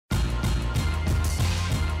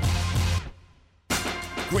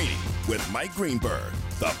Greeny with Mike Greenberg,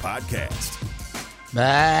 the podcast.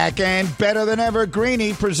 Back and better than ever,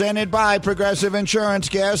 Greeny, presented by Progressive Insurance.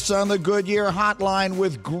 Guests on the Goodyear Hotline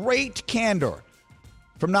with great candor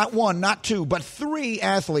from not one, not two, but three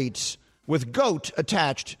athletes with GOAT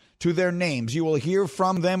attached to their names. You will hear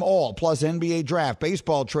from them all, plus NBA draft,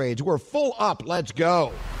 baseball trades. We're full up. Let's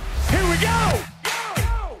go. Here we go!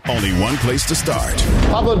 Only one place to start.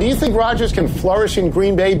 Pablo, do you think Rodgers can flourish in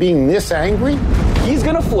Green Bay being this angry? He's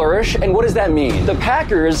going to flourish, and what does that mean? The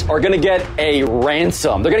Packers are going to get a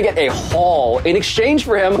ransom. They're going to get a haul in exchange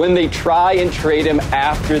for him when they try and trade him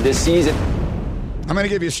after this season. I'm going to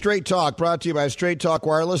give you Straight Talk, brought to you by Straight Talk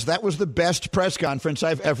Wireless. That was the best press conference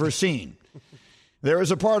I've ever seen. There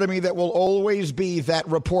is a part of me that will always be that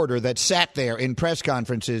reporter that sat there in press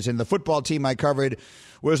conferences, and the football team I covered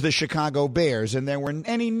was the Chicago Bears. And there were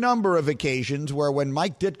any number of occasions where when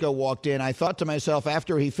Mike Ditka walked in, I thought to myself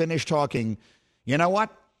after he finished talking, you know what?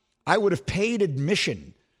 I would have paid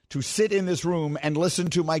admission to sit in this room and listen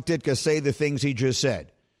to Mike Ditka say the things he just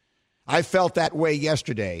said. I felt that way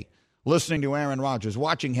yesterday, listening to Aaron Rodgers,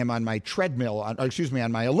 watching him on my treadmill,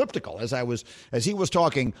 on my elliptical as he was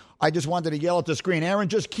talking. I just wanted to yell at the screen, Aaron,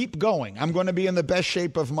 just keep going. I'm going to be in the best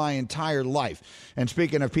shape of my entire life. And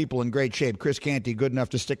speaking of people in great shape, Chris Canty, good enough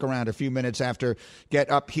to stick around a few minutes after get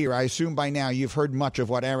up here. I assume by now you've heard much of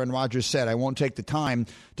what Aaron Rodgers said. I won't take the time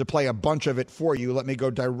to play a bunch of it for you. Let me go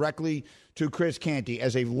directly to Chris Canty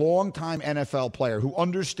as a longtime NFL player who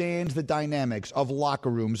understands the dynamics of locker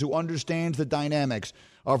rooms, who understands the dynamics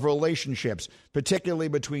of relationships, particularly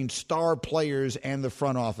between star players and the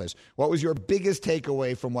front office. What was your biggest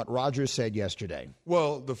takeaway from what Rodgers said yesterday?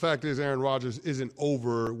 Well, the fact is Aaron Rodgers isn't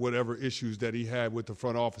over whatever issues that he had with the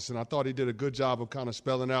front office, and I thought he did a good job of kind of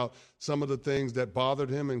spelling out some of the things that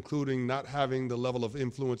bothered him, including not having the level of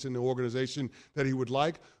influence in the organization that he would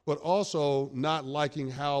like, but also not liking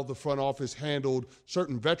how the front office handled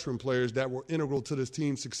certain veteran players that were integral to this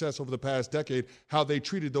team's success over the past decade, how they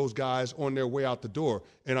treated those guys on their way out the door.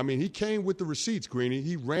 And, I mean, he came with the receipts, Greeny.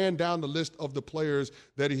 He ran down the list of the players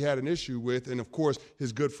that he had an issue with. And, of course,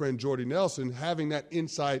 his good friend Jordy Nelson, having that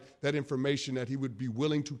insight, that information that he would be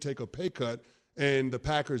willing to take a pay cut, and the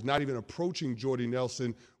Packers not even approaching Jordy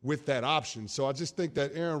Nelson with that option. So I just think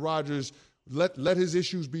that Aaron Rodgers let his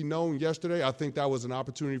issues be known yesterday. I think that was an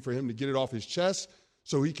opportunity for him to get it off his chest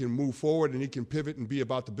so he can move forward and he can pivot and be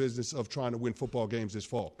about the business of trying to win football games this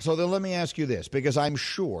fall. So then let me ask you this, because I'm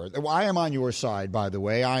sure, I am on your side, by the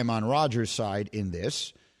way. I am on Rodgers' side in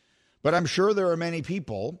this. But I'm sure there are many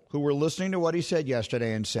people who were listening to what he said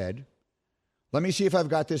yesterday and said, let me see if I've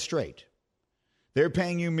got this straight. They're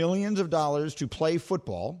paying you millions of dollars to play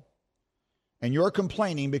football, and you're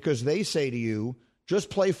complaining because they say to you, just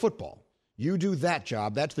play football. You do that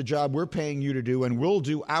job. That's the job we're paying you to do, and we'll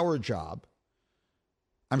do our job.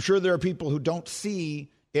 I'm sure there are people who don't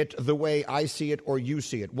see it the way I see it or you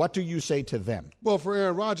see it. What do you say to them? Well, for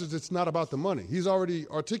Aaron Rodgers, it's not about the money. He's already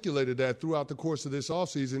articulated that throughout the course of this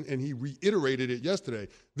offseason, and he reiterated it yesterday.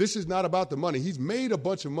 This is not about the money. He's made a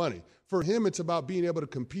bunch of money. For him, it's about being able to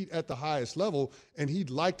compete at the highest level, and he'd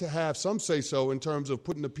like to have some say-so in terms of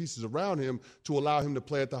putting the pieces around him to allow him to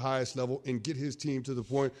play at the highest level and get his team to the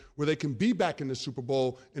point where they can be back in the Super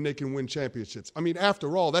Bowl and they can win championships. I mean,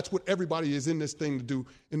 after all, that's what everybody is in this thing to do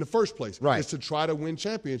in the first place, right? Is to try to win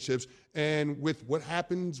championships. And with what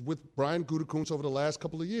happens with Brian Gutekunst over the last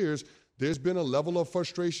couple of years, there's been a level of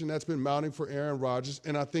frustration that's been mounting for Aaron Rodgers,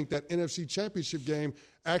 and I think that NFC Championship game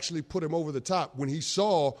actually put him over the top when he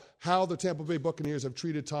saw how the Tampa Bay Buccaneers have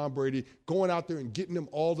treated Tom Brady, going out there and getting him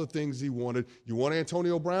all the things he wanted. You want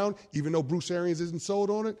Antonio Brown, even though Bruce Arians isn't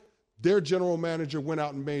sold on it? Their general manager went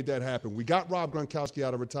out and made that happen. We got Rob Gronkowski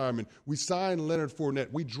out of retirement. We signed Leonard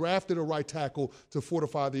Fournette. We drafted a right tackle to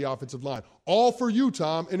fortify the offensive line. All for you,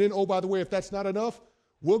 Tom. And then, oh, by the way, if that's not enough,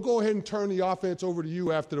 we'll go ahead and turn the offense over to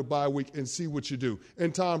you after the bye week and see what you do.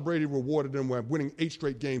 And Tom Brady rewarded them with winning 8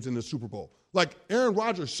 straight games in the Super Bowl. Like, Aaron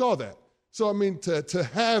Rodgers saw that. So, I mean, to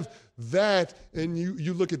have that, and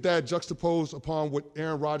you look at that juxtaposed upon what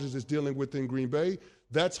Aaron Rodgers is dealing with in Green Bay,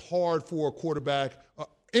 that's hard for a quarterback,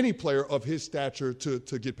 any player of his stature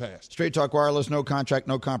to get past. Straight Talk Wireless, no contract,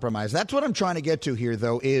 no compromise. That's what I'm trying to get to here,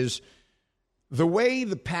 though, is the way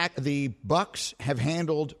the Bucs have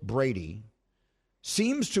handled Brady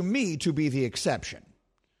seems to me to be the exception.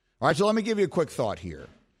 All right, so let me give you a quick thought here.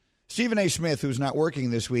 Stephen A. Smith, who's not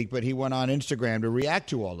working this week, but he went on Instagram to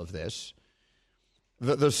react to all of this.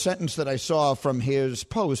 The sentence that I saw from his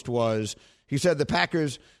post was, he said the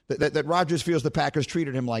Packers, that Rodgers feels the Packers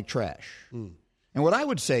treated him like trash. And what I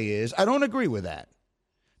would say is, I don't agree with that.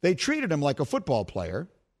 They treated him like a football player,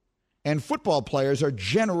 and football players are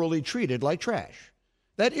generally treated like trash.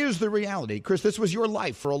 That is the reality. Chris, this was your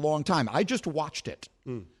life for a long time. I just watched it.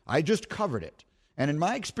 I just covered it. And in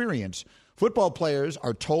my experience, football players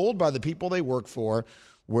are told by the people they work for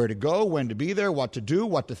where to go, when to be there, what to do,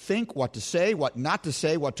 what to think, what to say, what not to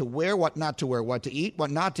say, what to wear, what not to wear, what to eat,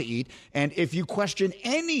 what not to eat. And if you question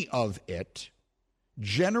any of it,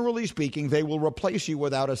 generally speaking, they will replace you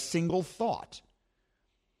without a single thought.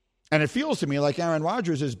 And it feels to me like Aaron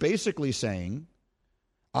Rodgers is basically saying,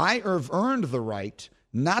 I have earned the right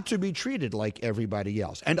not to be treated like everybody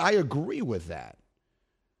else. And I agree with that.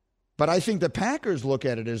 But I think the Packers look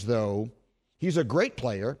at it as though he's a great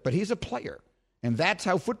player, but he's a player. And that's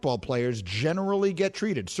how football players generally get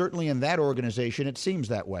treated. Certainly in that organization, it seems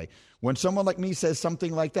that way. When someone like me says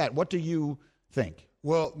something like that, what do you think?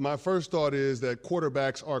 Well, my first thought is that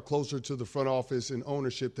quarterbacks are closer to the front office and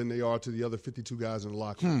ownership than they are to the other 52 guys in the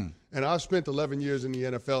locker room. And I've spent 11 years in the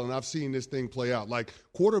NFL, and I've seen this thing play out. Like,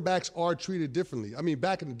 quarterbacks are treated differently. I mean,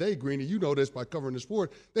 back in the day, Greeny, you know this by covering the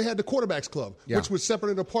sport, they had the quarterbacks club, which was separate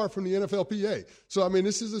and apart from the NFLPA. So, I mean,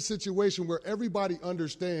 this is a situation where everybody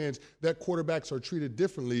understands that quarterbacks are treated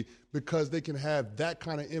differently because they can have that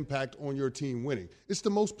kind of impact on your team winning. It's the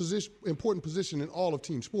most important position in all of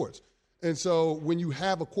team sports. And so when you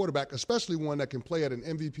have a quarterback, especially one that can play at an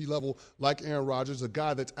MVP level like Aaron Rodgers, a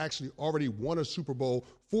guy that's actually already won a Super Bowl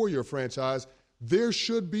for your franchise, there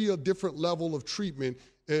should be a different level of treatment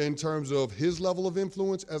in terms of his level of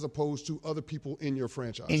influence as opposed to other people in your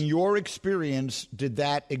franchise. In your experience, did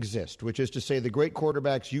that exist? Which is to say the great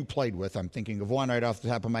quarterbacks you played with, I'm thinking of one right off the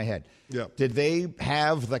top of my head. Yeah. Did they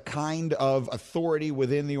have the kind of authority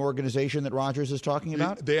within the organization that Rodgers is talking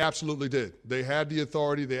about? They absolutely did. They had the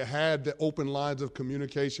authority. They had the open lines of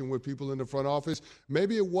communication with people in the front office.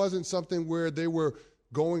 Maybe it wasn't something where they were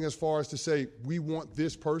going as far as to say, we want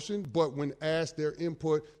this person, but when asked their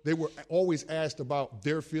input, they were always asked about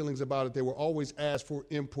their feelings about it. They were always asked for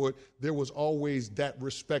input. There was always that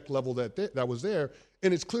respect level that was there.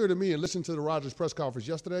 And it's clear to me, and listen to the Rodgers press conference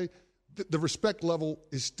yesterday, the respect level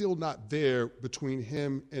is still not there between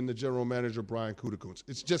him and the general manager, Brian Gutekunst.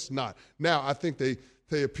 It's just not. Now, I think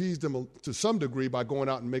they appeased him to some degree by going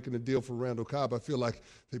out and making a deal for Randall Cobb. I feel like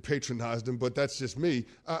they patronized him, but that's just me.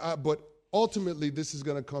 But ultimately, this is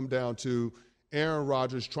going to come down to Aaron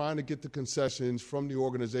Rodgers trying to get the concessions from the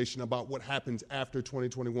organization about what happens after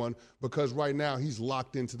 2021, because right now he's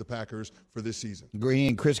locked into the Packers for this season.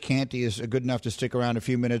 Green, Chris Canty is good enough to stick around a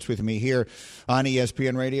few minutes with me here on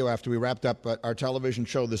ESPN Radio after we wrapped up our television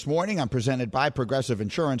show this morning. I'm presented by Progressive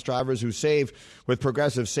Insurance. Drivers who save with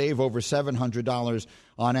Progressive save over $700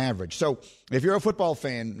 on average. So if you're a football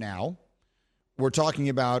fan now, we're talking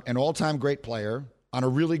about an all-time great player on a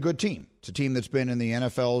really good team. It's a team that's been in the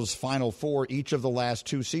NFL's Final Four each of the last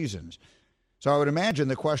 2 seasons. So I would imagine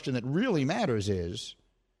the question that really matters is,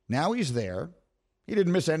 now he's there. He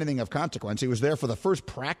didn't miss anything of consequence. He was there for the first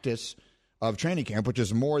practice of training camp, which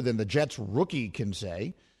is more than the Jets rookie can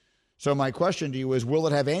say. So my question to you is, will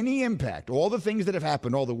it have any impact? All the things that have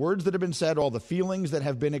happened, all the words that have been said, all the feelings that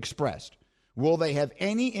have been expressed, will they have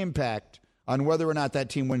any impact on whether or not that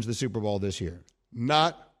team wins the Super Bowl this year?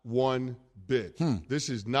 Not one bit. This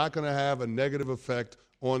is not going to have a negative effect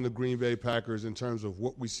on the Green Bay Packers in terms of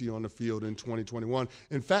what we see on the field in 2021.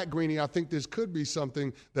 In fact, Greeny, I think this could be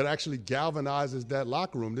something that actually galvanizes that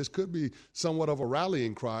locker room. This could be somewhat of a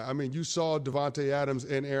rallying cry. I mean, you saw Devontae Adams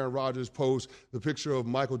and Aaron Rodgers post the picture of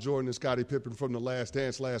Michael Jordan and Scottie Pippen from The Last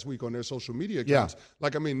Dance last week on their social media accounts. Yeah.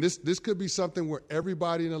 Like, I mean, this could be something where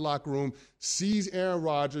everybody in the locker room sees Aaron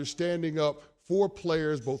Rodgers standing up for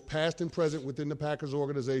players, both past and present, within the Packers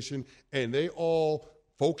organization, and they all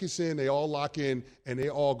focus in, they all lock in, and they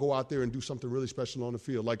all go out there and do something really special on the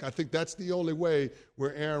field. Like, I think that's the only way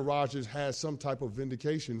where Aaron Rodgers has some type of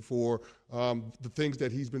vindication for the things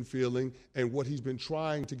that he's been feeling and what he's been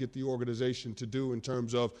trying to get the organization to do in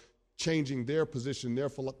terms of changing their position, their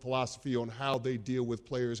philosophy on how they deal with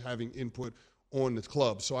players having input on the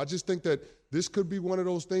club. So I just think that this could be one of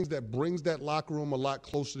those things that brings that locker room a lot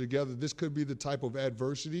closer together. This could be the type of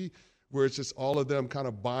adversity where it's just all of them kind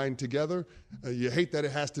of bind together. You hate that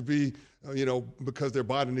it has to be, because they're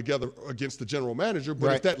binding together against the general manager.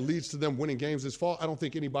 But if that leads to them winning games this fall, I don't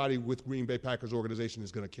think anybody with Green Bay Packers organization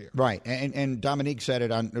is going to care. Right. And Dominique said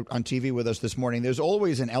it on TV with us this morning. There's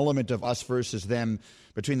always an element of us versus them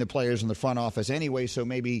between the players and the front office anyway, so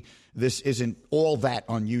maybe this isn't all that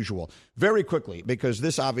unusual. Very quickly, because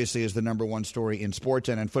this obviously is the number one story in sports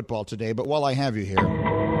and in football today, but while I have you here,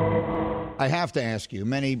 I have to ask you,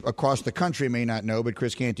 many across the country may not know, but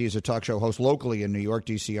Chris Canty is a talk show host locally in New York,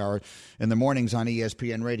 DCR, in the mornings on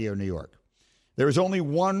ESPN Radio New York. There is only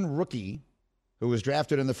one rookie who was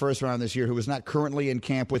drafted in the first round this year, who is not currently in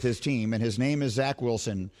camp with his team, and his name is Zach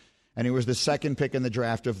Wilson, and he was the second pick in the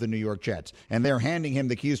draft of the New York Jets. And they're handing him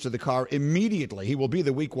the keys to the car immediately. He will be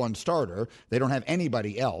the week 1 starter. They don't have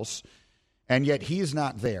anybody else, and yet he's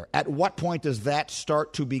not there. At what point does that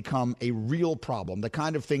start to become a real problem, the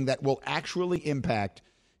kind of thing that will actually impact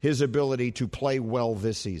his ability to play well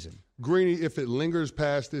this season? Greeny, if it lingers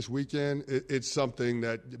past this weekend, it's something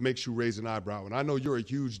that makes you raise an eyebrow. And I know you're a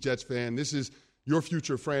huge Jets fan. This is your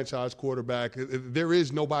future franchise quarterback. There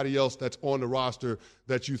is nobody else that's on the roster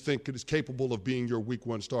that you think is capable of being your week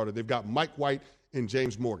 1 starter. They've got Mike White and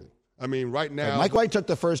James Morgan. I mean, right now. Mike White took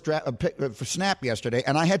the first snap yesterday,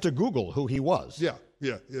 and I had to Google who he was. Yeah,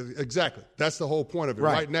 exactly. That's the whole point of it.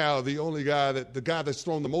 Right now, the only guy that's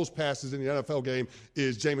thrown the most passes in the NFL game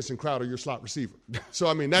is Jamison Crowder, your slot receiver. So,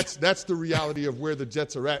 I mean, that's the reality of where the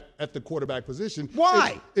Jets are at the quarterback position.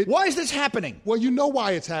 Why? Why is this happening? Well, you know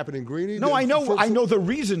why it's happening, Greeny. No, I know the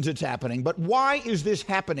reasons it's happening, but why is this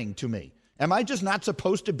happening to me? Am I just not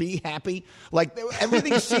supposed to be happy? Like,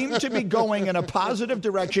 everything seemed to be going in a positive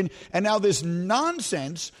direction, and now this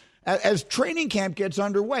nonsense as training camp gets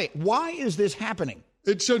underway. Why is this happening?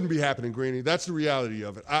 It shouldn't be happening, Greeny. That's the reality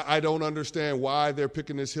of it. I don't understand why they're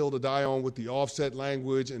picking this hill to die on with the offset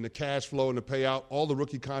language and the cash flow and the payout. All the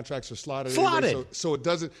rookie contracts are slotted. Anyway, so it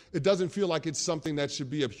doesn't feel like it's something that should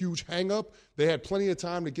be a huge hang-up. They had plenty of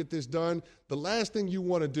time to get this done. The last thing you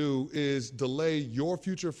want to do is delay your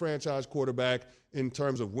future franchise quarterback in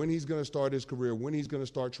terms of when he's going to start his career, when he's going to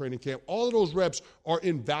start training camp. All of those reps are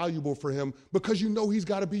invaluable for him because you know he's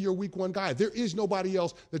got to be your week 1 guy. There is nobody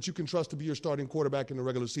else that you can trust to be your starting quarterback in the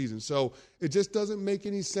regular season. So it just doesn't make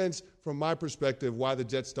any sense from my perspective why the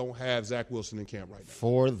Jets don't have Zach Wilson in camp right now.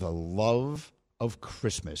 For the love of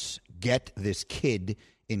Christmas, get this kid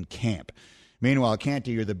in camp. Meanwhile,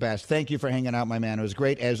 Canty, you're the best. Thank you for hanging out, my man. It was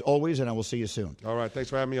great, as always, and I will see you soon. All right.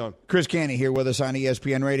 Thanks for having me on. Chris Canty here with us on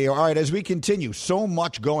ESPN Radio. All right, as we continue, so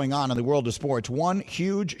much going on in the world of sports. One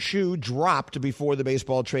huge shoe dropped before the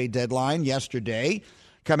baseball trade deadline yesterday.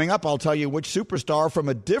 Coming up, I'll tell you which superstar from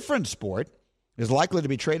a different sport is likely to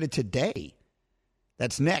be traded today.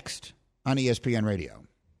 That's next on ESPN Radio.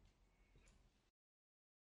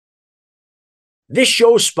 This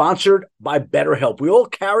show is sponsored by BetterHelp. We all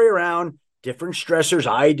carry around different stressors.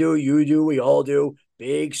 I do, you do, we all do,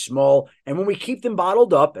 big, small. And when we keep them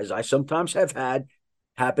bottled up, as I sometimes have had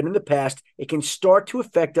happen in the past, it can start to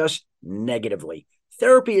affect us negatively.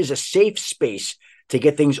 Therapy is a safe space to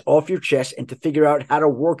get things off your chest and to figure out how to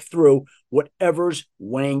work through whatever's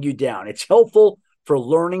weighing you down. It's helpful for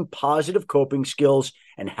learning positive coping skills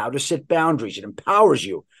and how to set boundaries. It empowers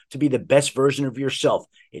you to be the best version of yourself.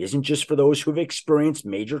 It isn't just for those who have experienced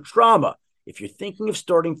major trauma. If you're thinking of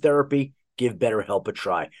starting therapy, give BetterHelp a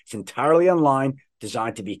try. It's entirely online,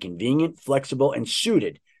 designed to be convenient, flexible, and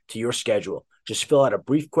suited to your schedule. Just fill out a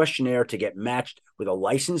brief questionnaire to get matched with a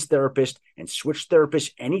licensed therapist and switch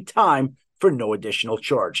therapists anytime for no additional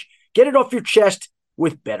charge. Get it off your chest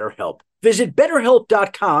with BetterHelp. Visit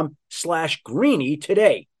BetterHelp.com/Greeny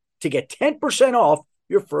today to get 10% off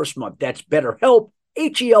your first month. That's BetterHelp,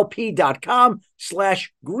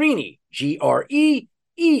 HELP.com/Greeny, GREENY.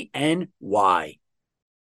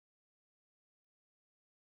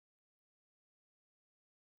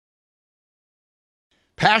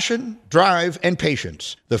 Passion, drive, and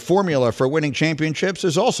patience. The formula for winning championships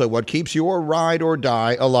is also what keeps your ride or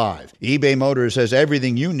die alive. eBay Motors has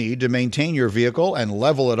everything you need to maintain your vehicle and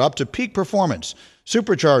level it up to peak performance.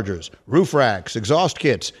 Superchargers, roof racks, exhaust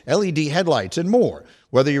kits, LED headlights, and more.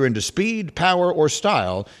 Whether you're into speed, power, or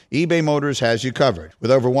style, eBay Motors has you covered.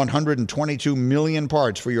 With over 122 million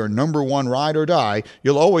parts for your number one ride or die,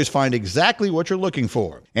 you'll always find exactly what you're looking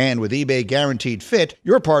for. And with eBay Guaranteed Fit,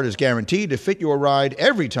 your part is guaranteed to fit your ride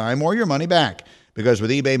every time or your money back. Because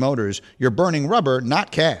with eBay Motors, you're burning rubber,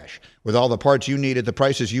 not cash. With all the parts you need at the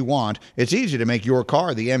prices you want, it's easy to make your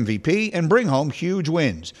car the MVP and bring home huge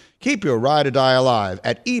wins. Keep your ride or die alive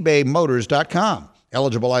at ebaymotors.com.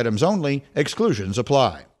 Eligible items only. Exclusions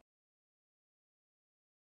apply.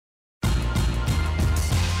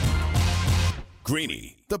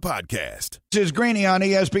 Greeny, the podcast. This is Greeny on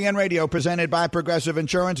ESPN Radio, presented by Progressive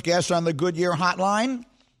Insurance. Guests on the Goodyear Hotline.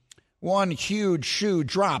 One huge shoe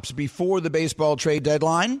drops before the baseball trade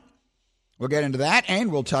deadline. We'll get into that, and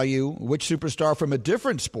we'll tell you which superstar from a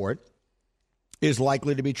different sport is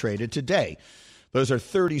likely to be traded today. Those are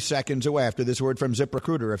 30 seconds away after this word from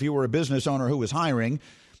ZipRecruiter. If you were a business owner who was hiring,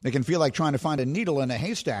 it can feel like trying to find a needle in a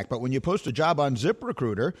haystack. But when you post a job on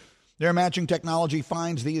ZipRecruiter, their matching technology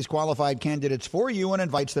finds these qualified candidates for you and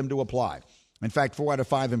invites them to apply. In fact, 4 out of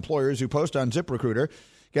 5 employers who post on ZipRecruiter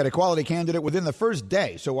Get a quality candidate within the first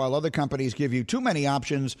day. So while other companies give you too many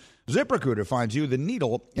options, ZipRecruiter finds you the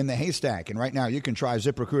needle in the haystack. And right now you can try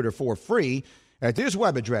ZipRecruiter for free at this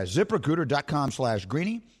web address,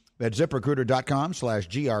 ZipRecruiter.com/Greeny. That's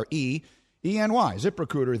ZipRecruiter.com/GREENY.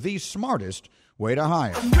 ZipRecruiter, the smartest way to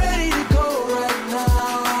hire. I'm ready to go right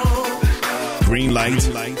now. Green light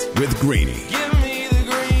with Greeny. Give me the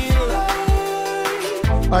green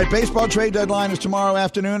light. All right, baseball trade deadline is tomorrow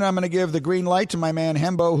afternoon. I'm going to give the green light to my man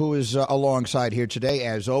Hembo, who is alongside here today,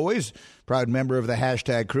 as always. Proud member of the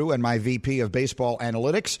hashtag crew and my VP of baseball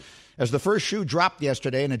analytics. As the first shoe dropped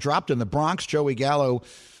yesterday, and it dropped in the Bronx, Joey Gallo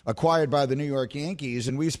acquired by the New York Yankees,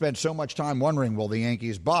 and we spent so much time wondering, will the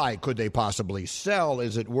Yankees buy? Could they possibly sell?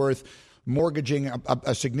 Is it worth mortgaging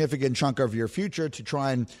a significant chunk of your future to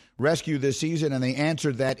try and rescue this season? And they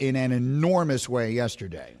answered that in an enormous way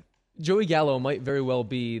yesterday. Joey Gallo might very well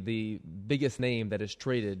be the biggest name that is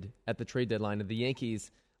traded at the trade deadline, and the Yankees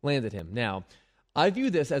landed him. Now, I view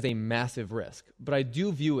this as a massive risk, but I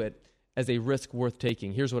do view it as a risk worth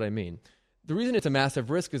taking. Here's what I mean. The reason it's a massive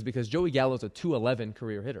risk is because Joey Gallo is a .211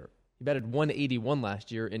 career hitter. He batted .181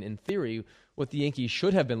 last year, and in theory, what the Yankees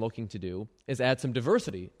should have been looking to do is add some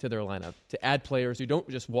diversity to their lineup, to add players who don't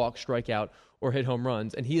just walk, strike out, or hit home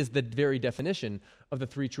runs, and he is the very definition of the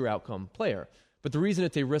three true outcome player. But the reason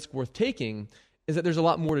it's a risk worth taking is that there's a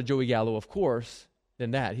lot more to Joey Gallo, of course, than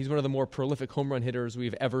that. He's one of the more prolific home run hitters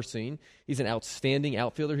we've ever seen. He's an outstanding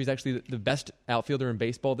outfielder. He's actually the best outfielder in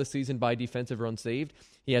baseball this season by defensive runs saved.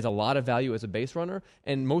 He has a lot of value as a base runner,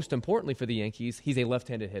 and most importantly for the Yankees, he's a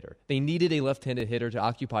left-handed hitter. They needed a left-handed hitter to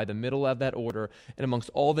occupy the middle of that order, and amongst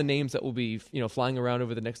all the names that will be flying around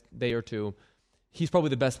over the next day or two, he's probably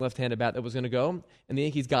the best left-handed bat that was going to go, and the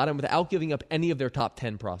Yankees got him without giving up any of their top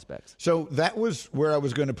 10 prospects. So that was where I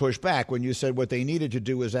was going to push back when you said what they needed to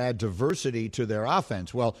do is add diversity to their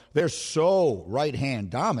offense. Well, they're so right-hand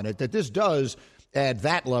dominant that this does add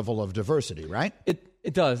that level of diversity, right?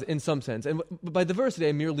 It does, in some sense. And by diversity,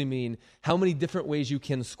 I merely mean how many different ways you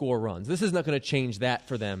can score runs. This is not going to change that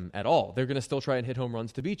for them at all. They're going to still try and hit home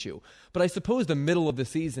runs to beat you. But I suppose the middle of the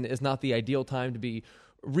season is not the ideal time to be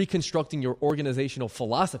reconstructing your organizational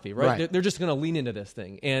philosophy, right? They're just going to lean into this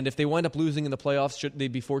thing. And if they wind up losing in the playoffs, should they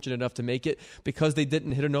be fortunate enough to make it because they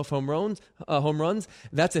didn't hit enough home runs,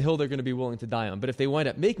 that's a hill they're going to be willing to die on. But if they wind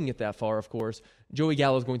up making it that far, of course, Joey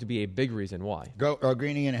Gallo is going to be a big reason why. Go,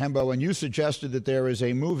 Greeny and Hembo, and you suggested that there is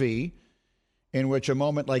a movie in which a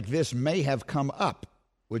moment like this may have come up,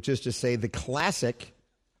 which is to say the classic,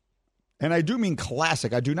 and I do mean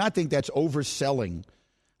classic. I do not think that's overselling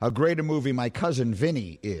how great a movie My Cousin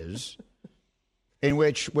Vinny is, in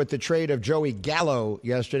which, with the trade of Joey Gallo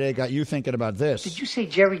yesterday, got you thinking about this. Did you say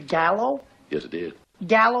Jerry Gallo? Yes, it did.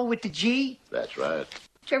 Gallo with the G? That's right.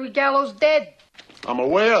 Jerry Gallo's dead. I'm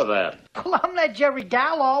aware of that. Well, I'm not Jerry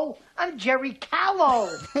Gallo. I'm Jerry Callo.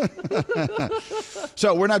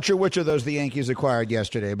 So we're not sure which of those the Yankees acquired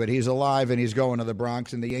yesterday, but he's alive and he's going to the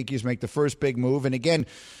Bronx, and the Yankees make the first big move. And again,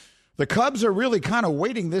 the Cubs are really kind of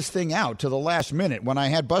waiting this thing out to the last minute. When I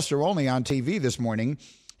had Buster Olney on TV this morning,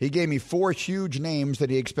 he gave me 4 huge names that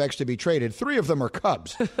he expects to be traded. 3 of them are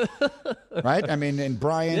Cubs, right? I mean, and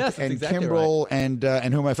Bryant and exactly Kimbrel right.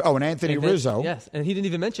 And whom and Anthony Rizzo. Yes, and he didn't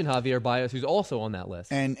even mention Javier Baez, who's also on that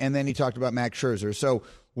list. And then he talked about Max Scherzer. So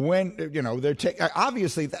when they're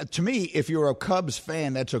obviously to me, if you're a Cubs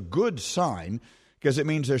fan, that's a good sign, because it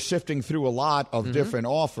means they're sifting through a lot of different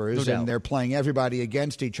offers, and they're playing everybody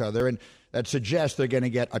against each other, and that suggests they're going to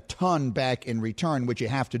get a ton back in return, which you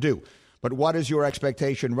have to do. But what is your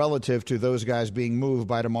expectation relative to those guys being moved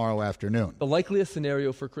by tomorrow afternoon? The likeliest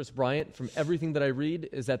scenario for Chris Bryant, from everything that I read,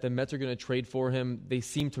 is that the Mets are going to trade for him. They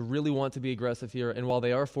seem to really want to be aggressive here, and while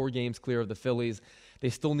they are 4 games clear of the Phillies,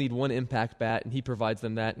 they still need one impact bat, and he provides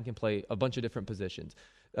them that and can play a bunch of different positions.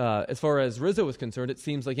 As far as Rizzo is concerned, it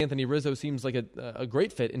seems like Anthony Rizzo seems like a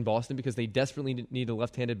great fit in Boston because they desperately need a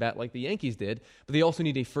left-handed bat like the Yankees did, but they also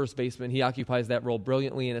need a first baseman. He occupies that role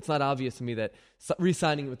brilliantly, and it's not obvious to me that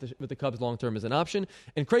re-signing with the Cubs long-term is an option.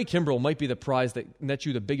 And Craig Kimbrel might be the prize that nets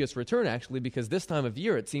you the biggest return, actually, because this time of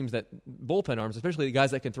year it seems that bullpen arms, especially the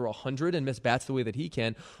guys that can throw 100 and miss bats the way that he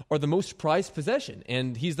can, are the most prized possession.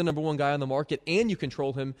 And he's the number 1 guy on the market, and you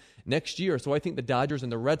control him next year. So I think the Dodgers and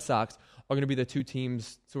the Red Sox are going to be the 2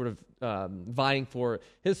 teams sort of vying for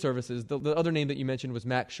his services. The other name that you mentioned was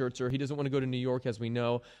Max Scherzer. He doesn't want to go to New York, as we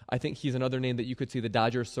know. I think he's another name that you could see the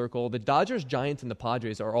Dodgers circle. The Dodgers, Giants, and the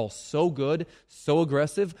Padres are all so good, so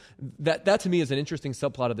aggressive. That to me is an interesting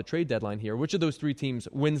subplot of the trade deadline here. Which of those 3 teams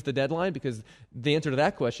wins the deadline? Because the answer to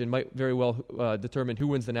that question might very well determine who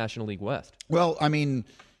wins the National League West. Well, I mean,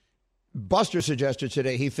 Buster suggested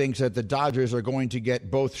today he thinks that the Dodgers are going to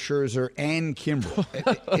get both Scherzer and Kimbrel.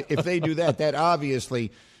 If they do that, that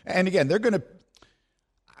obviously, and again, they're going to,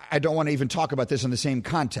 I don't want to even talk about this in the same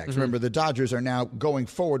context. Mm-hmm. Remember, the Dodgers are now going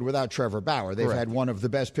forward without Trevor Bauer. They've had one of the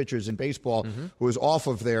best pitchers in baseball who is off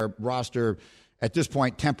of their roster at this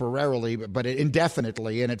point temporarily, but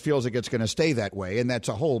indefinitely, and it feels like it's going to stay that way, and that's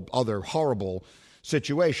a whole other horrible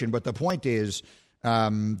situation. But the point is,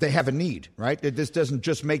 they have a need, right? This doesn't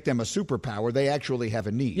just make them a superpower. They actually have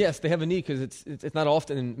a need. Yes, they have a need because it's not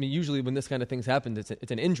often. I mean, usually when this kind of things happen,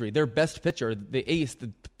 it's an injury. Their best pitcher, the ace,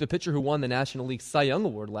 the pitcher who won the National League Cy Young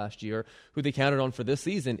Award last year, who they counted on for this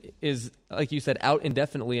season, is, like you said, out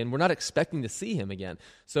indefinitely, and we're not expecting to see him again.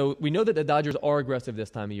 So we know that the Dodgers are aggressive this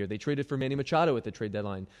time of year. They traded for Manny Machado at the trade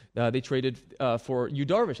deadline. They traded for Yu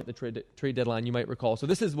Darvish at the trade deadline, you might recall. So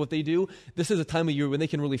this is what they do. This is a time of year when they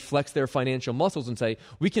can really flex their financial muscles and say,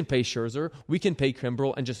 we can pay Scherzer, we can pay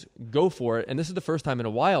Kimbrel, and just go for it. And this is the first time in a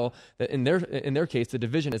while that in their case, the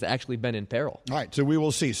division has actually been in peril. All right, so we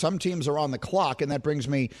will see. Some teams are on the clock, and that brings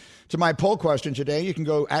me to my poll question today. You can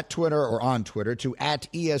go at Twitter or on Twitter to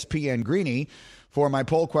 @ESPN Greeny for my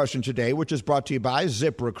poll question today, which is brought to you by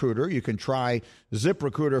ZipRecruiter. You can try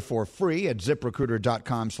ZipRecruiter for free at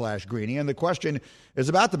ZipRecruiter.com/Greeny. And the question is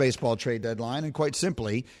about the baseball trade deadline, and quite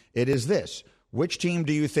simply, it is this. Which team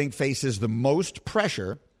do you think faces the most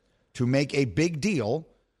pressure to make a big deal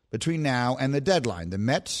between now and the deadline? The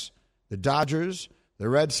Mets, the Dodgers, the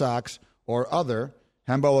Red Sox, or other?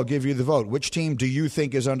 Hembo will give you the vote. Which team do you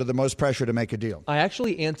think is under the most pressure to make a deal? I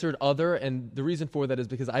actually answered other, and the reason for that is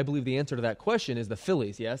because I believe the answer to that question is the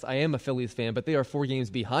Phillies. Yes, I am a Phillies fan, but they are 4 games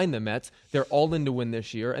behind the Mets. They're all in to win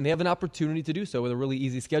this year, and they have an opportunity to do so with a really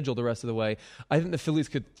easy schedule the rest of the way. I think the Phillies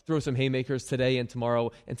could throw some haymakers today and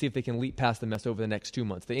tomorrow and see if they can leap past the Mets over the next 2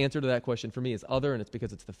 months. The answer to that question for me is other, and it's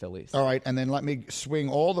because it's the Phillies. All right, and then let me swing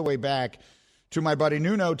all the way back to my buddy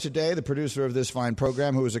Nuno today, the producer of this fine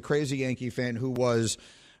program, who is a crazy Yankee fan who was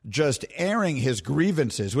just airing his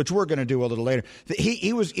grievances, which we're going to do a little later.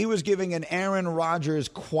 He was giving an Aaron Rodgers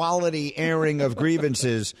quality airing of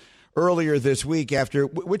grievances earlier this week after,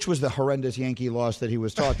 which was the horrendous Yankee loss that he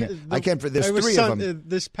was talking. I can't, there's 3 of them.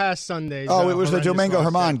 This past Sunday. Oh, it was the Domingo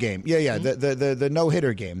Germán game. Yeah, the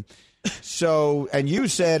no-hitter game. So, and you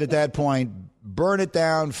said at that point, burn it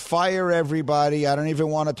down, fire everybody. I don't even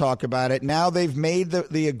want to talk about it. Now they've made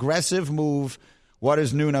the aggressive move. What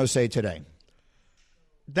does Nuno say today?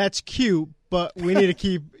 That's cute, but you need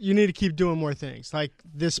to keep doing more things. Like,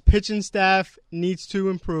 this pitching staff needs to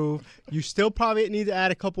improve. You still probably need to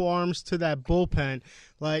add a couple arms to that bullpen.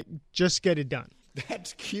 Like, just get it done.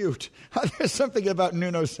 That's cute. There's something about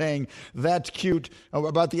Nuno saying that's cute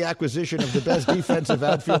about the acquisition of the best defensive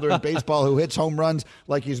outfielder in baseball who hits home runs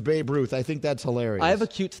like he's Babe Ruth. I think that's hilarious. I have a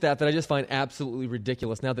cute stat that I just find absolutely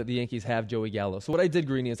ridiculous now that the Yankees have Joey Gallo. So what I did,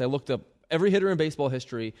 Greeny, is I looked up every hitter in baseball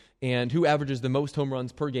history and who averages the most home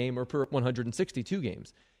runs per game or per 162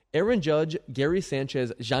 games. Aaron Judge, Gary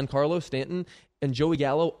Sanchez, Giancarlo Stanton, and Joey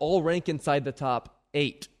Gallo all rank inside the top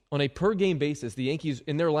 8. On a per-game basis, the Yankees,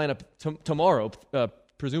 in their lineup tomorrow,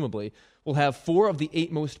 presumably, will have 4 of the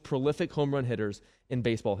 8 most prolific home run hitters in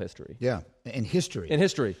baseball history. Yeah, in history. In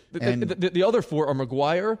history. The other 4 are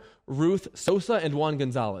McGuire, Ruth, Sosa, and Juan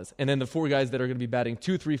Gonzalez. And then the 4 guys that are going to be batting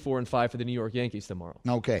 2, 3, 4, and 5 for the New York Yankees tomorrow.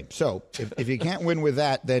 Okay, so if you can't win with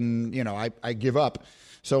that, then, I give up.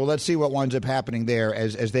 So let's see what winds up happening there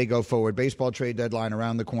as they go forward. Baseball trade deadline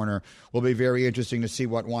around the corner. Will be very interesting to see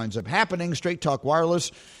what winds up happening. Straight Talk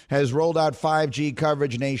Wireless has rolled out 5G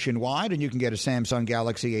coverage nationwide, and you can get a Samsung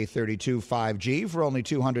Galaxy A32 5G for only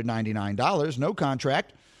 $299. No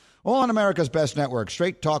contract. All on America's best network.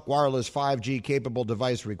 Straight Talk Wireless 5G capable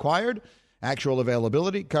device required. Actual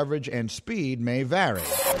availability, coverage, and speed may vary.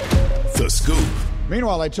 The Scoop.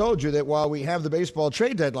 Meanwhile, I told you that while we have the baseball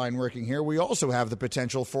trade deadline working here, we also have the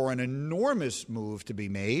potential for an enormous move to be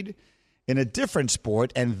made in a different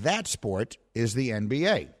sport, and that sport is the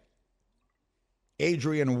NBA.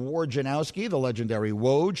 Adrian Wojnarowski, the legendary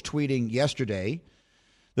Woj, tweeting yesterday,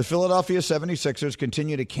 the Philadelphia 76ers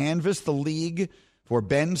continue to canvass the league for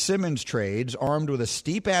Ben Simmons trades, armed with a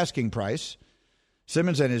steep asking price.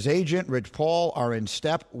 Simmons and his agent, Rich Paul, are in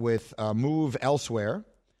step with a move elsewhere.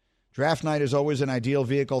 Draft night is always an ideal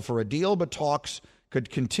vehicle for a deal, but talks could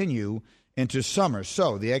continue into summer.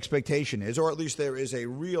 So the expectation is, or at least there is a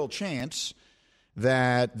real chance,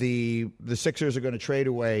 that the Sixers are going to trade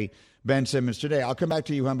away Ben Simmons today. I'll come back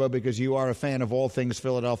to you, Hembo, because you are a fan of all things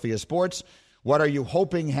Philadelphia sports. What are you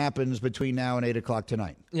hoping happens between now and 8 o'clock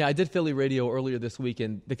tonight? Yeah, I did Philly radio earlier this week,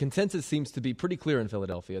 and the consensus seems to be pretty clear in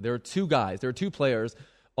Philadelphia. There are 2 guys, there are 2 players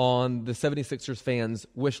on the 76ers fans'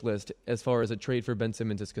 wish list as far as a trade for Ben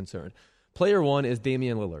Simmons is concerned. Player one is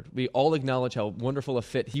Damian Lillard. We all acknowledge how wonderful a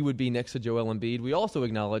fit he would be next to Joel Embiid. We also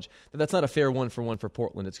acknowledge that that's not a fair one-for-one for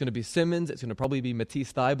Portland. It's going to be Simmons. It's going to probably be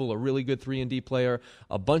Matisse Thybulle, a really good 3-and-D player,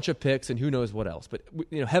 a bunch of picks, and who knows what else. But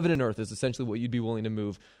heaven and earth is essentially what you'd be willing to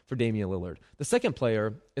move for Damian Lillard. The second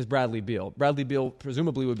player is Bradley Beal. Bradley Beal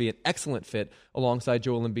presumably would be an excellent fit alongside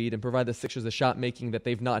Joel Embiid and provide the Sixers the shot making that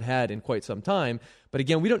they've not had in quite some time. But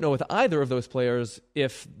again, we don't know with either of those players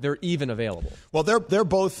if they're even available. Well, they're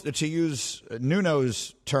both, to use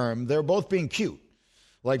Nuno's term, they're both being cute.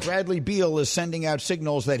 Like Bradley Beal is sending out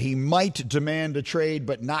signals that he might demand a trade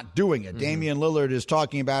but not doing it. Damian Lillard is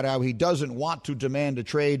talking about how he doesn't want to demand a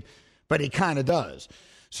trade, but he kind of does.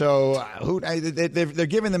 So they're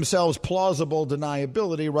giving themselves plausible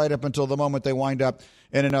deniability right up until the moment they wind up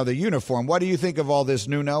in another uniform. What do you think of all this,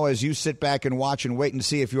 Nuno, as you sit back and watch and wait and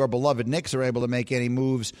see if your beloved Knicks are able to make any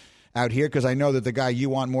moves out here? Because I know that the guy you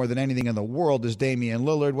want more than anything in the world is Damian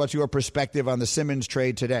Lillard. What's your perspective on the Simmons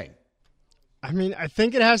trade today? I mean, I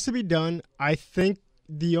think it has to be done. I think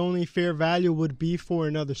the only fair value would be for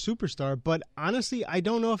another superstar. But honestly, I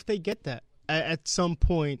don't know if they get that at some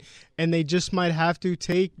point, and they just might have to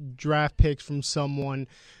take draft picks from someone,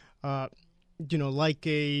 like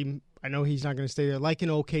I know he's not going to stay there, like an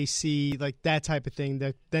OKC, like that type of thing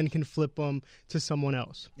that then can flip them to someone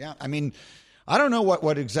else. Yeah, I mean, I don't know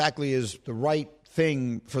what exactly is the right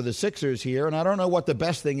thing for the Sixers here, and I don't know what the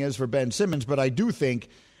best thing is for Ben Simmons, but I do think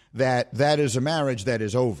that is a marriage that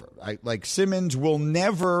is over. Like Simmons will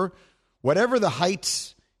never, whatever the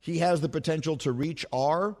heights he has the potential to reach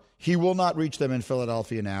are, he will not reach them in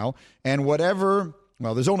Philadelphia now. And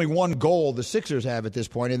there's only one goal the Sixers have at this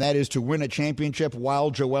point, and that is to win a championship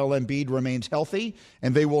while Joel Embiid remains healthy,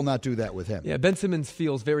 and they will not do that with him. Yeah, Ben Simmons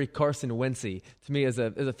feels very Carson Wentzsy to me as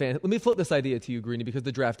a fan. Let me flip this idea to you, Greeny, because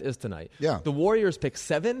the draft is tonight. Yeah. The Warriors pick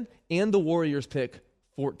 7 and the Warriors pick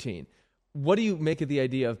 14. What do you make of the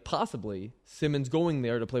idea of possibly Simmons going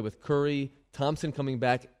there to play with Curry, Thompson coming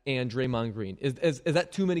back, and Draymond Green? Is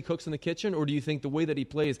that too many cooks in the kitchen, or do you think the way that he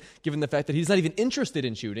plays, given the fact that he's not even interested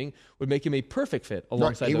in shooting, would make him a perfect fit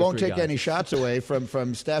alongside He those won't three take guys? any shots away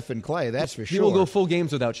from Steph and Clay, that's for sure. He will go full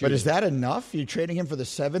games without shooting. But is that enough? You're trading him for the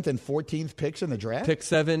 7th and 14th picks in the draft? Pick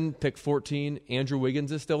 7, pick 14, Andrew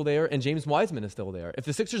Wiggins is still there, and James Wiseman is still there. If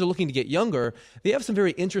the Sixers are looking to get younger, they have some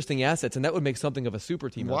very interesting assets, and that would make something of a super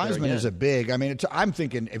team out there Wiseman again. is a big, I'm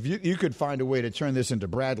thinking if you could find a way to turn this into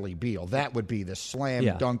Bradley Beal, that would be the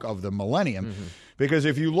slam dunk of the millennium. Because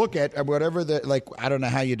if you look at whatever I don't know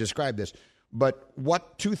how you describe this, but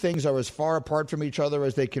what two things are as far apart from each other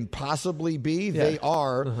as they can possibly be? Yeah. They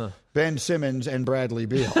are Ben Simmons and Bradley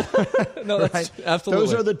Beal. No, that's absolutely.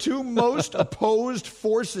 Those are the two most opposed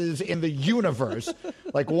forces in the universe.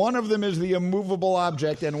 Like one of them is the immovable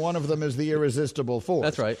object and one of them is the irresistible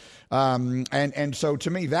force. That's right. And so to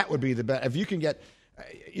me, that would be the best. If you can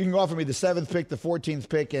offer me the 7th pick, the 14th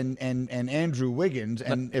pick, and Andrew Wiggins,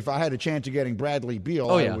 and if I had a chance of getting Bradley Beal,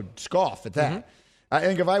 I would scoff at that. I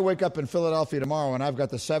think if I wake up in Philadelphia tomorrow and I've got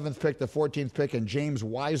the 7th pick, the 14th pick, and James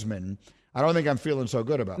Wiseman, I don't think I'm feeling so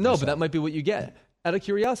good about myself. No, but that might be what you get. Out of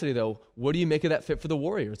curiosity, though, what do you make of that fit for the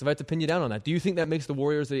Warriors? If I had to pin you down on that, do you think that makes the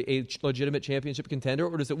Warriors a legitimate championship contender,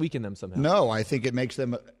 or does it weaken them somehow? No, I think it makes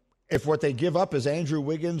them... If what they give up is Andrew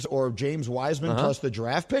Wiggins or James Wiseman plus the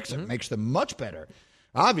draft picks, it makes them much better.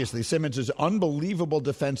 Obviously, Simmons is an unbelievable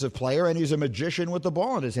defensive player, and he's a magician with the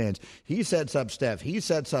ball in his hands. He sets up Steph. He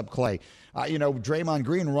sets up Clay. Draymond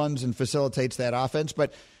Green runs and facilitates that offense,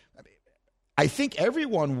 but I think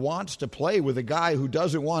everyone wants to play with a guy who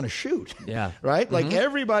doesn't want to shoot. Yeah. Right? Like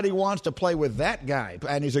everybody wants to play with that guy,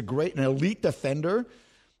 and he's an elite defender.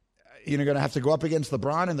 You're going to have to go up against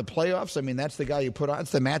LeBron in the playoffs. I mean, that's the guy you put on. It's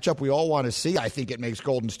the matchup we all want to see. I think it makes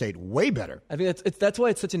Golden State way better. I think that's why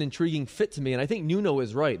it's such an intriguing fit to me, and I think Nuno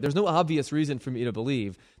is right. There's no obvious reason for me to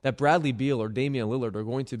believe that Bradley Beal or Damian Lillard are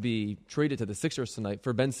going to be traded to the Sixers tonight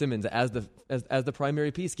for Ben Simmons as the primary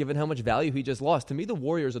piece, given how much value he just lost. To me, the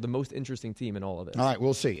Warriors are the most interesting team in all of this. All right,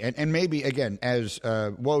 we'll see. And maybe, again, as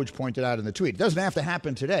Woj pointed out in the tweet, it doesn't have to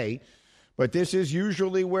happen today, but this is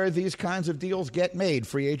usually where these kinds of deals get made.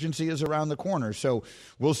 Free agency is around the corner. So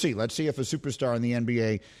we'll see. Let's see if a superstar in the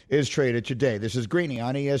NBA is traded today. This is Greeny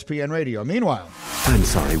on ESPN Radio. Meanwhile. I'm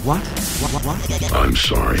sorry, what? What? I'm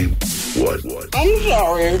sorry, what? I'm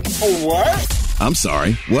sorry, what? I'm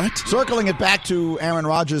sorry, what? Circling it back to Aaron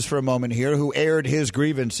Rodgers for a moment here, who aired his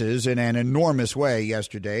grievances in an enormous way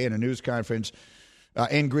yesterday in a news conference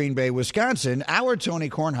in Green Bay, Wisconsin. Our Tony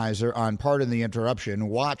Kornheiser on Pardon the Interruption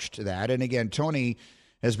watched that. And again, Tony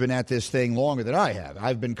has been at this thing longer than I have.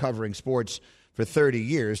 I've been covering sports for 30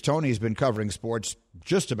 years. Tony's been covering sports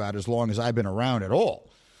just about as long as I've been around at all.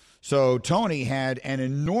 So Tony had an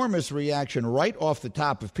enormous reaction right off the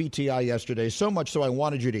top of PTI yesterday, so much so I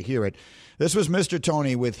wanted you to hear it. This was Mr.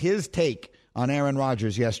 Tony with his take on Aaron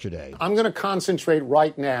Rodgers yesterday. I'm going to concentrate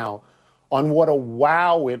right now on what a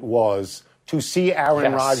wow it was to see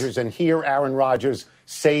Aaron Rodgers and hear Aaron Rodgers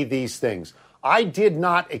say these things. I did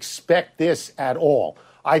not expect this at all.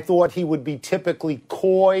 I thought he would be typically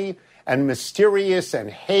coy and mysterious and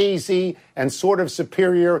hazy and sort of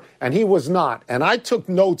superior, and he was not. And I took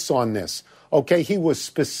notes on this, okay? He was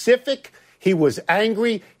specific, he was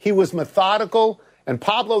angry, he was methodical, and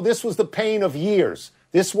Pablo, this was the pain of years.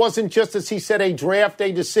 This wasn't just, as he said, a draft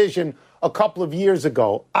day decision a couple of years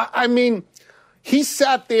ago. I mean, he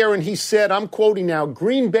sat there and he said, I'm quoting now,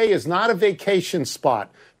 Green Bay is not a vacation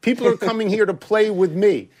spot. People are coming here to play with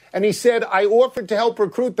me. And he said, I offered to help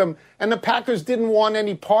recruit them, and the Packers didn't want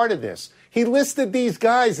any part of this. He listed these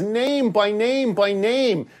guys name by name by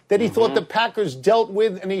name that he thought the Packers dealt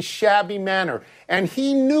with in a shabby manner. And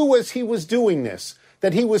he knew as he was doing this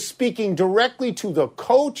that he was speaking directly to the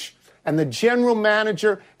coach and the general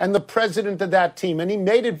manager and the president of that team. And he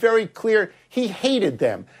made it very clear he hated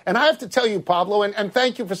them. And I have to tell you, Pablo, and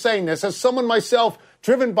thank you for saying this, as someone myself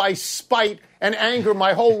driven by spite and anger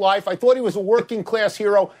my whole life, I thought he was a working class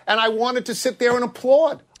hero, and I wanted to sit there and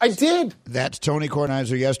applaud. I did. That's Tony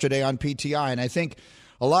Kornheiser yesterday on PTI, and I think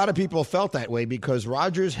a lot of people felt that way because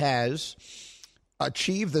Rodgers has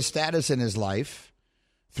achieved the status in his life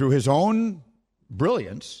through his own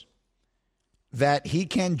brilliance that he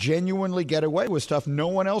can genuinely get away with stuff no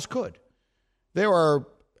one else could. There are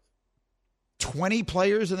 20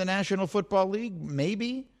 players in the National Football League,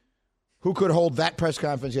 maybe, who could hold that press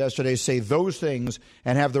conference yesterday, say those things,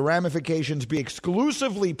 and have the ramifications be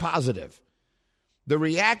exclusively positive. The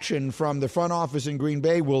reaction from the front office in Green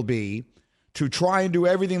Bay will be to try and do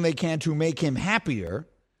everything they can to make him happier,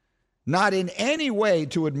 not in any way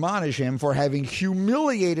to admonish him for having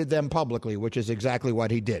humiliated them publicly, which is exactly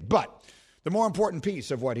what he did. But the more important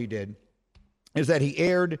piece of what he did is that he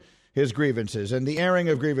aired his grievances, and the airing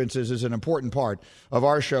of grievances is an important part of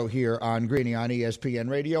our show here on Greeny on ESPN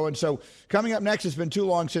Radio. And so coming up next, it's been too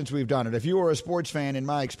long since we've done it. If you are a sports fan, in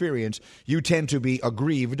my experience, you tend to be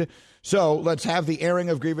aggrieved. So let's have the airing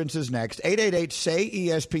of grievances next.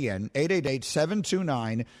 888-SAY-ESPN,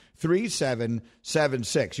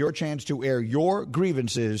 888-729-3776. Your chance to air your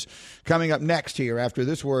grievances coming up next here after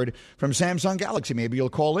this word from Samsung Galaxy. Maybe you'll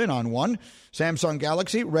call in on one. Samsung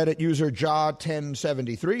Galaxy, Reddit user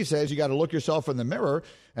Jaw1073 says you got to look yourself in the mirror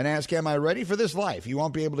and ask, am I ready for this life? You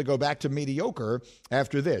won't be able to go back to mediocre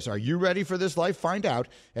after this. Are you ready for this life? Find out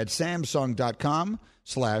at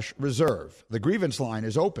Samsung.com/reserve. The grievance line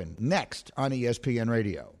is open next on ESPN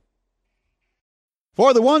Radio.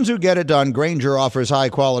 For the ones who get it done, Grainger offers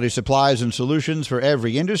high-quality supplies and solutions for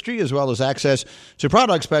every industry, as well as access to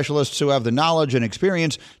product specialists who have the knowledge and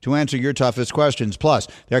experience to answer your toughest questions. Plus,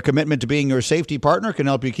 their commitment to being your safety partner can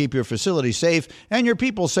help you keep your facility safe and your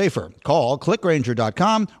people safer. Call,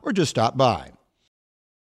 clickgrainger.com, or just stop by.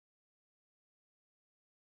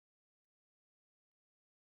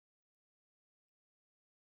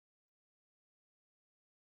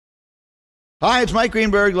 Hi, it's Mike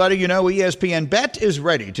Greenberg letting you know ESPN Bet is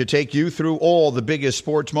ready to take you through all the biggest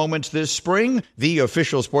sports moments this spring. The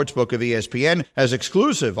official sportsbook of ESPN has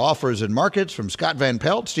exclusive offers and markets from Scott Van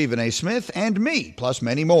Pelt, Stephen A. Smith, and me, plus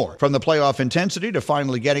many more. From the playoff intensity to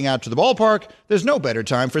finally getting out to the ballpark, there's no better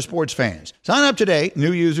time for sports fans. Sign up today.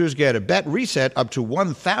 New users get a bet reset up to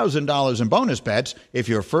 $1,000 in bonus bets if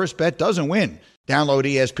your first bet doesn't win. Download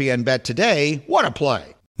ESPN Bet today. What a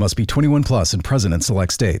play. Must be 21 plus and present in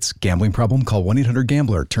select states. Gambling problem? Call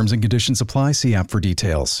 1-800-GAMBLER. Terms and conditions apply. See app for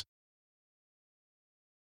details.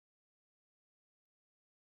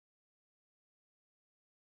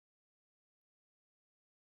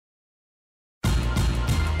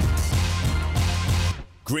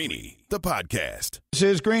 Greeny, the podcast. This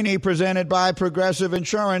is Greeny, presented by Progressive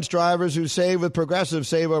Insurance. Drivers who save with Progressive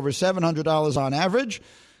save over $700 on average.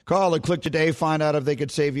 Call or click today, find out if they could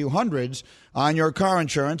save you hundreds on your car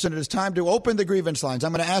insurance. And it is time to open the grievance lines.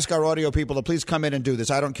 I'm going to ask our audio people to please come in and do this.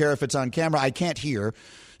 I don't care if it's on camera. I can't hear.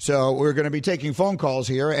 So we're going to be taking phone calls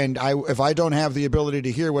here. And if I don't have the ability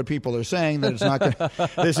to hear what people are saying, then it's not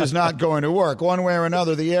this is not going to work. One way or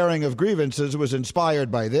another, the airing of grievances was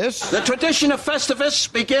inspired by this. The tradition of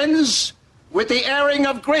Festivus begins with the airing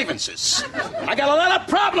of grievances. I got a lot of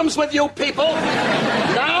problems with you people.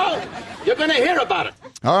 Now you're going to hear about it.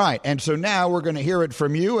 All right, and so now we're going to hear it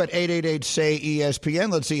from you at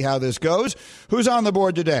 888-SAY-ESPN. Let's see how this goes. Who's on the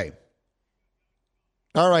board today?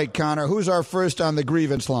 All right, Connor, who's our first on the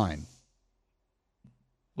grievance line?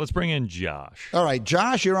 Let's bring in Josh. All right,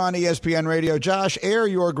 Josh, you're on ESPN Radio. Josh, air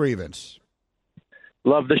your grievance.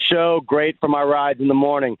 Love the show. Great for my rides in the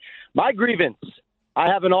morning. My grievance, I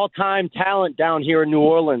have an all-time talent down here in New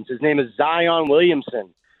Orleans. His name is Zion Williamson,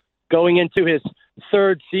 going into his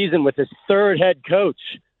third season with his third head coach.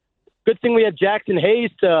 Good thing we have Jackson Hayes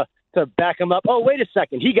to back him up. Oh, wait a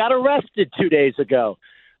second. He got arrested 2 days ago.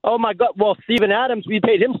 Oh, my God. Well, Steven Adams, we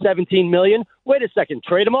paid him $17 million. Wait a second.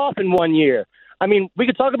 Trade him off in 1 year. I mean, we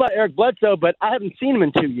could talk about Eric Bledsoe, but I haven't seen him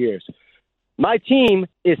in 2 years. My team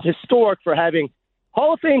is historic for having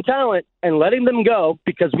Hall of Fame talent and letting them go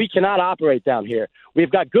because we cannot operate down here. We've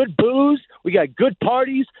got good booze, we got good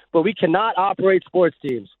parties, but we cannot operate sports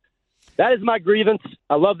teams. That is my grievance.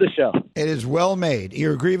 I love the show. It is well made.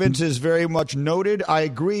 Your grievance is very much noted. I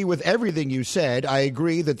agree with everything you said. I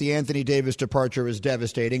agree that the Anthony Davis departure is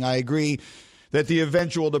devastating. I agree that the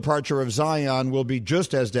eventual departure of Zion will be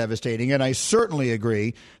just as devastating. And I certainly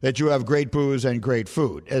agree that you have great booze and great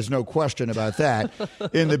food. There's no question about that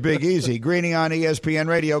in the Big Easy. Greeny on ESPN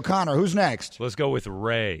Radio. Connor, who's next? Let's go with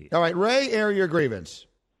Ray. All right, Ray, air your grievance.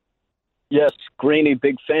 Yes, Greeny,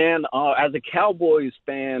 big fan. As a Cowboys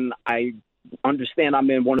fan, I understand I'm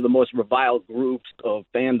in one of the most reviled groups of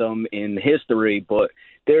fandom in history, but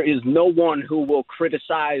there is no one who will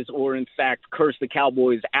criticize or, in fact, curse the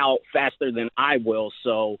Cowboys out faster than I will.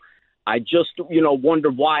 So I just,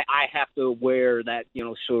 wonder why I have to wear that,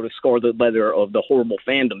 sort of scarlet letter of the horrible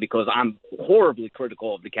fandom, because I'm horribly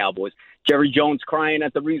critical of the Cowboys. Jerry Jones crying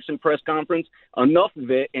at the recent press conference, enough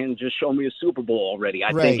of it, and just show me a Super Bowl already.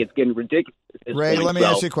 I think it's getting ridiculous at this Ray, point, let me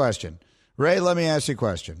ask you a question. Ray, let me ask you a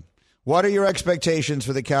question. What are your expectations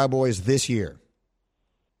for the Cowboys this year?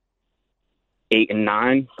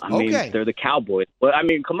 8-9. I mean, they're the Cowboys. But I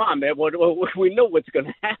mean, come on, man. We know what's going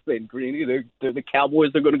to happen, Greeny. They're the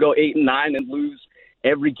Cowboys. They're going to go 8-9 and lose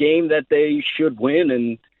every game that they should win,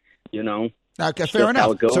 and Okay, fair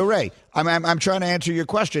enough. So, Ray, I'm trying to answer your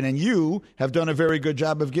question, and you have done a very good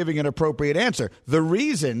job of giving an appropriate answer. The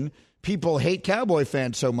reason people hate Cowboy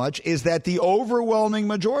fans so much is that the overwhelming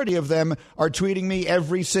majority of them are tweeting me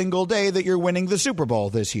every single day that you're winning the Super Bowl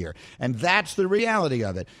this year. And that's the reality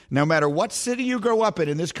of it. No matter what city you grow up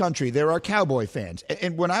in this country, there are Cowboy fans.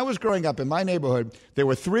 And when I was growing up in my neighborhood, there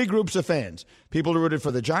were three groups of fans. People who rooted for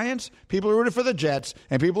the Giants, people who rooted for the Jets,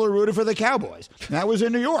 and people who rooted for the Cowboys. And that was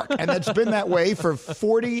in New York. And that's been that way for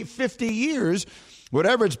 40, 50 years,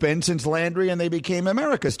 whatever it's been, since Landry and they became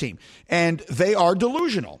America's team. And they are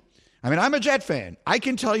delusional. I mean, I'm a Jet fan. I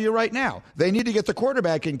can tell you right now, they need to get the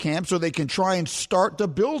quarterback in camp so they can try and start the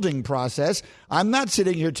building process. I'm not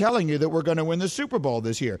sitting here telling you that we're going to win the Super Bowl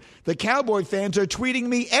this year. The Cowboy fans are tweeting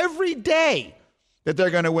me every day that they're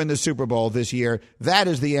going to win the Super Bowl this year. That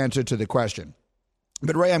is the answer to the question.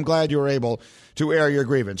 But, Ray, I'm glad you were able to air your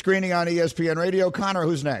grievance. Greeny on ESPN Radio. Connor,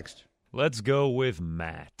 who's next? Let's go with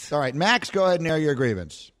Matt. All right, Max, go ahead and air your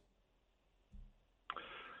grievance.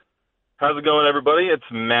 How's it going, everybody? It's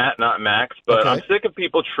Matt, not Max, but I'm sick of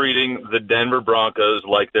people treating the Denver Broncos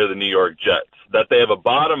like they're the New York Jets, that they have a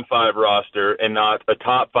bottom five roster and not a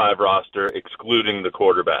top five roster, excluding the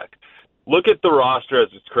quarterback. Look at the roster as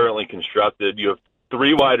it's currently constructed. You have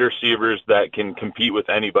three wide receivers that can compete with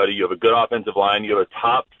anybody. You have a good offensive line. You have a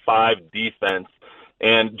top five defense.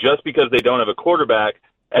 And just because they don't have a quarterback,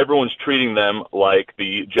 everyone's treating them like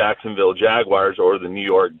the Jacksonville Jaguars or the New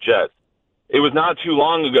York Jets. It was not too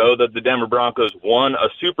long ago that the Denver Broncos won a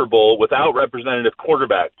Super Bowl without representative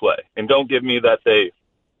quarterback play. And don't give me that they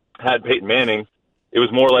had Peyton Manning. It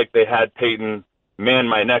was more like they had Peyton Man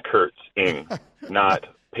My Neck Hurts-ing, not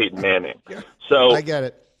Peyton Manning. So I get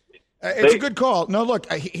it. It's a good call. No,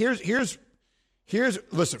 look, here's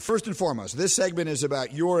listen, first and foremost, this segment is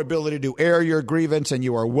about your ability to air your grievance, and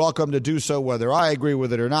you are welcome to do so whether I agree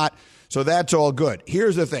with it or not. So that's all good.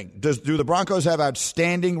 Here's the thing. Do the Broncos have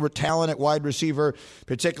outstanding talent at wide receiver,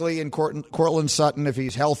 particularly in Cortland Sutton if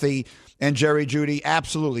he's healthy, and Jerry Jeudy?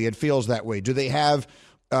 Absolutely. It feels that way. Do they have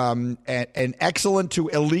an excellent to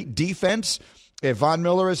elite defense if Von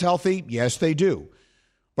Miller is healthy? Yes, they do.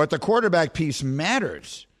 But the quarterback piece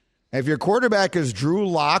matters. If your quarterback is Drew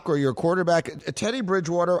Lock or your quarterback, Teddy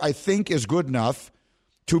Bridgewater, I think is good enough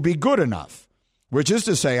to be good enough. Which is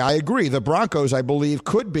to say, I agree, the Broncos, I believe,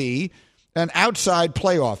 could be an outside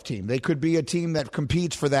playoff team. They could be a team that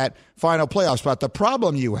competes for that final playoff spot. The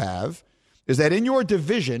problem you have is that in your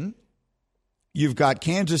division, you've got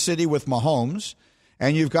Kansas City with Mahomes,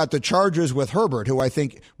 and you've got the Chargers with Herbert, who I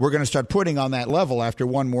think we're going to start putting on that level after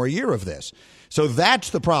one more year of this. So that's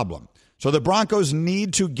the problem. So the Broncos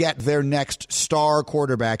need to get their next star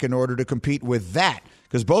quarterback in order to compete with that,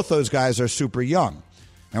 because both those guys are super young.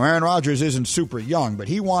 Now, Aaron Rodgers isn't super young, but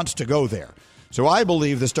he wants to go there. So I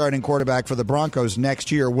believe the starting quarterback for the Broncos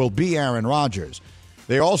next year will be Aaron Rodgers.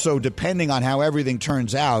 They also, depending on how everything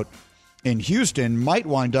turns out in Houston, might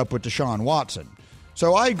wind up with Deshaun Watson.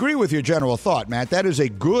 So I agree with your general thought, Matt. That is a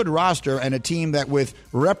good roster and a team that with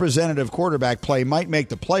representative quarterback play might make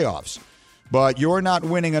the playoffs. But you're not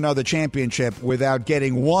winning another championship without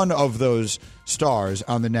getting one of those stars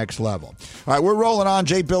on the next level. All right, we're rolling on.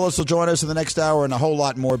 Jay Billis will join us in the next hour and a whole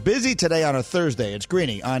lot more. Busy today on a Thursday. It's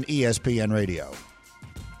Greeny on ESPN Radio.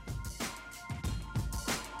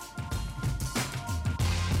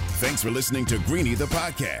 Thanks for listening to Greeny the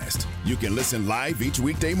podcast. You can listen live each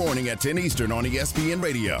weekday morning at 10 Eastern on ESPN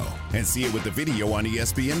Radio and see it with the video on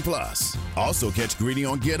ESPN Plus. Also catch Greeny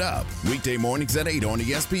on Get Up weekday mornings at 8 on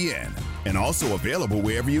ESPN and also available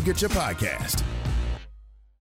wherever you get your podcast.